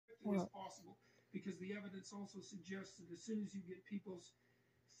quickly as possible, because the evidence also suggests that as soon as you get people's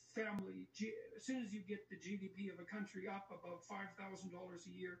as soon as you get the GDP of a country up above $5,000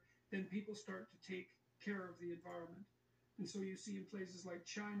 a year, then people start to take care of the environment. And so you see in places like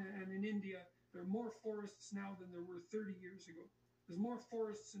China and in India, there are more forests now than there were 30 years ago. There's more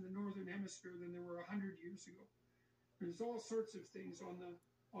forests in the northern hemisphere than there were 100 years ago. There's all sorts of things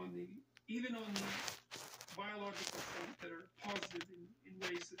even on the biological front that are positive in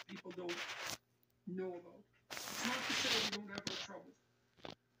ways that people don't know about. It's not to say we don't have our troubles.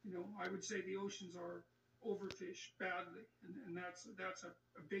 I would say the oceans are overfished badly, and that's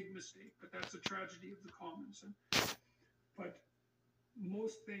a big mistake, but that's a tragedy of the commons. But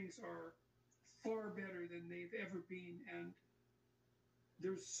most things are far better than they've ever been, and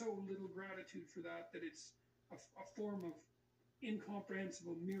there's so little gratitude for that it's a form of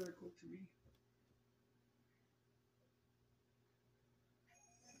incomprehensible miracle to me.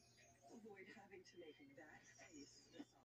 Avoid having to make that face.